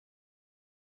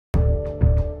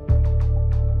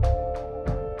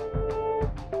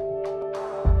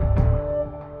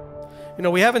You know,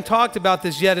 we haven't talked about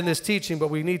this yet in this teaching, but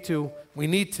we need to. We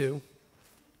need to.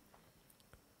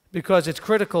 Because it's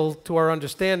critical to our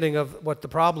understanding of what the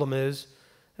problem is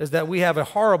that we have a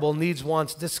horrible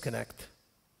needs-wants disconnect.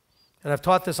 And I've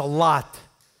taught this a lot,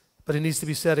 but it needs to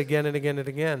be said again and again and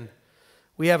again.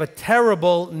 We have a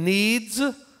terrible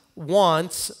needs-wants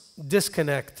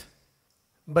disconnect.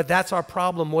 But that's our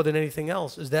problem more than anything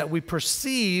else, is that we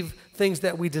perceive things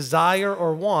that we desire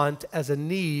or want as a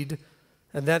need,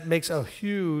 and that makes a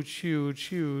huge, huge,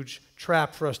 huge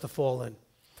trap for us to fall in.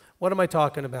 What am I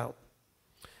talking about?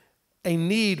 A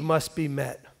need must be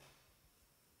met.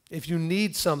 If you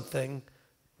need something,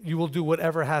 you will do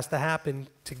whatever has to happen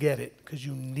to get it because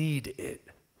you need it.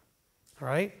 All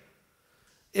right?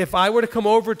 If I were to come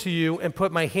over to you and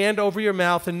put my hand over your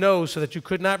mouth and nose so that you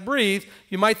could not breathe,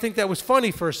 you might think that was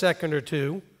funny for a second or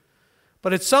two.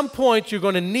 But at some point, you're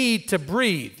going to need to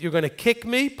breathe. You're going to kick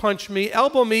me, punch me,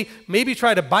 elbow me, maybe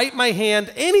try to bite my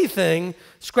hand, anything,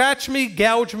 scratch me,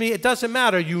 gouge me. It doesn't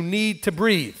matter. You need to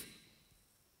breathe.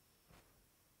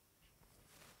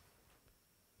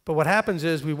 But what happens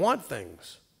is we want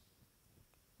things,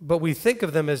 but we think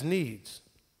of them as needs.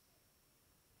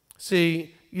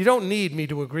 See, you don't need me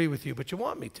to agree with you, but you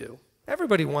want me to.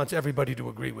 Everybody wants everybody to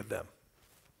agree with them.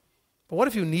 But what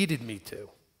if you needed me to?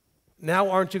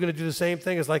 Now aren't you going to do the same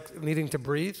thing as like needing to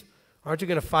breathe? Aren't you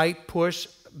going to fight, push,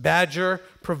 badger,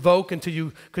 provoke until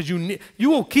you, because you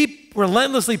will keep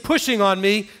relentlessly pushing on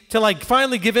me till I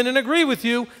finally give in and agree with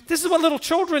you. This is what little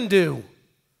children do,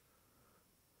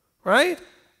 right?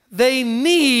 They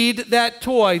need that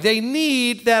toy. They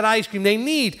need that ice cream.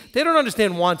 They don't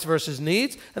understand wants versus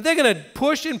needs. And they're going to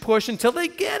push and push until they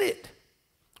get it.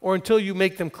 Or until you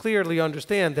make them clearly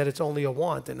understand that it's only a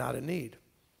want and not a need.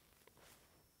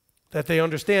 That they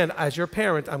understand, as your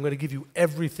parent, I'm going to give you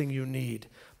everything you need.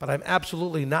 But I'm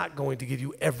absolutely not going to give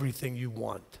you everything you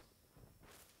want.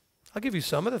 I'll give you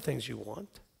some of the things you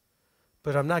want.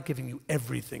 But I'm not giving you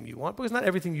everything you want. Because not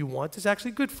everything you want is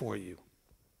actually good for you.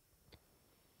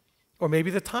 Or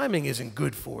maybe the timing isn't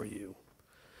good for you.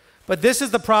 But this is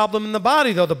the problem in the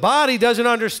body, though. The body doesn't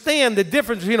understand the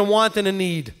difference between a want and a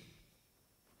need.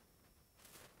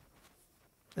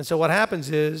 And so what happens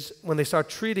is, when they start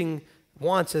treating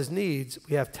wants as needs,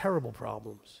 we have terrible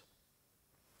problems.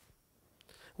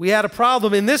 We had a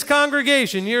problem in this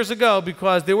congregation years ago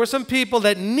because there were some people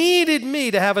that needed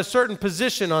me to have a certain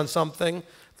position on something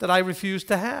that I refused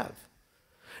to have.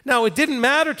 Now, it didn't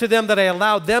matter to them that I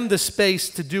allowed them the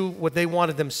space to do what they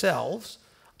wanted themselves.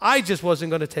 I just wasn't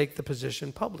going to take the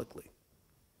position publicly.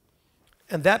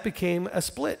 And that became a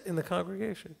split in the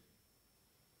congregation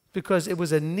because it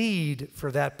was a need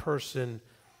for that person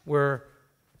where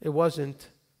it wasn't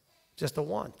just a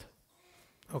want.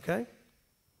 Okay?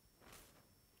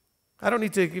 I don't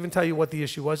need to even tell you what the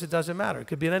issue was. It doesn't matter. It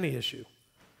could be any issue.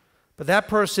 But that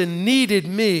person needed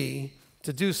me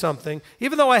to do something,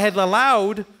 even though I had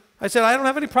allowed, I said, I don't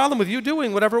have any problem with you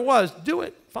doing whatever it was. Do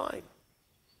it. Fine.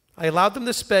 I allowed them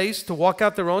the space to walk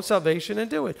out their own salvation and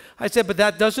do it. I said, but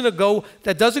that doesn't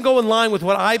go in line with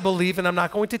what I believe, and I'm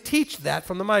not going to teach that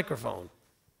from the microphone.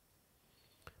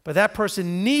 But that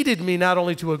person needed me not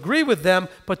only to agree with them,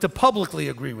 but to publicly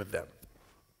agree with them.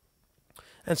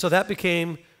 And so that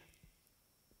became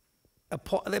a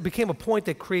point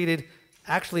that created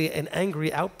actually an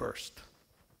angry outburst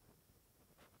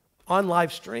on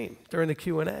live stream during the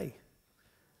Q&A.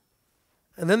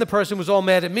 And then the person was all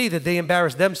mad at me that they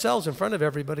embarrassed themselves in front of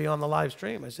everybody on the live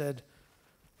stream. I said,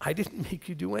 I didn't make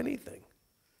you do anything.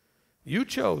 You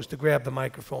chose to grab the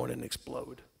microphone and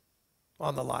explode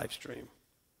on the live stream.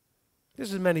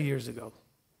 This is many years ago,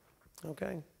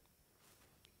 okay?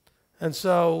 And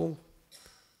so,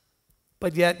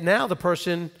 but yet now the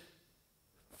person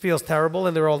feels terrible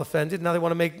and they're all offended. Now they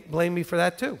want to blame me for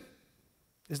that too.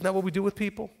 Isn't that what we do with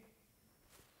people?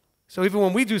 So even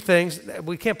when we do things,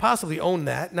 we can't possibly own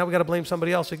that. Now we've got to blame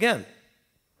somebody else again.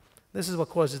 This is what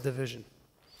causes division.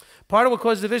 Part of what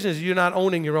causes division is you're not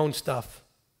owning your own stuff.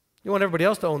 You want everybody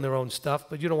else to own their own stuff,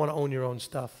 but you don't want to own your own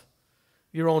stuff.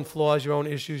 Your own flaws, your own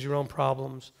issues, your own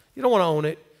problems. You don't want to own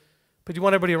it, but you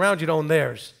want everybody around you to own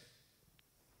theirs.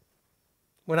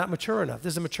 We're not mature enough.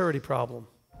 This is a maturity problem.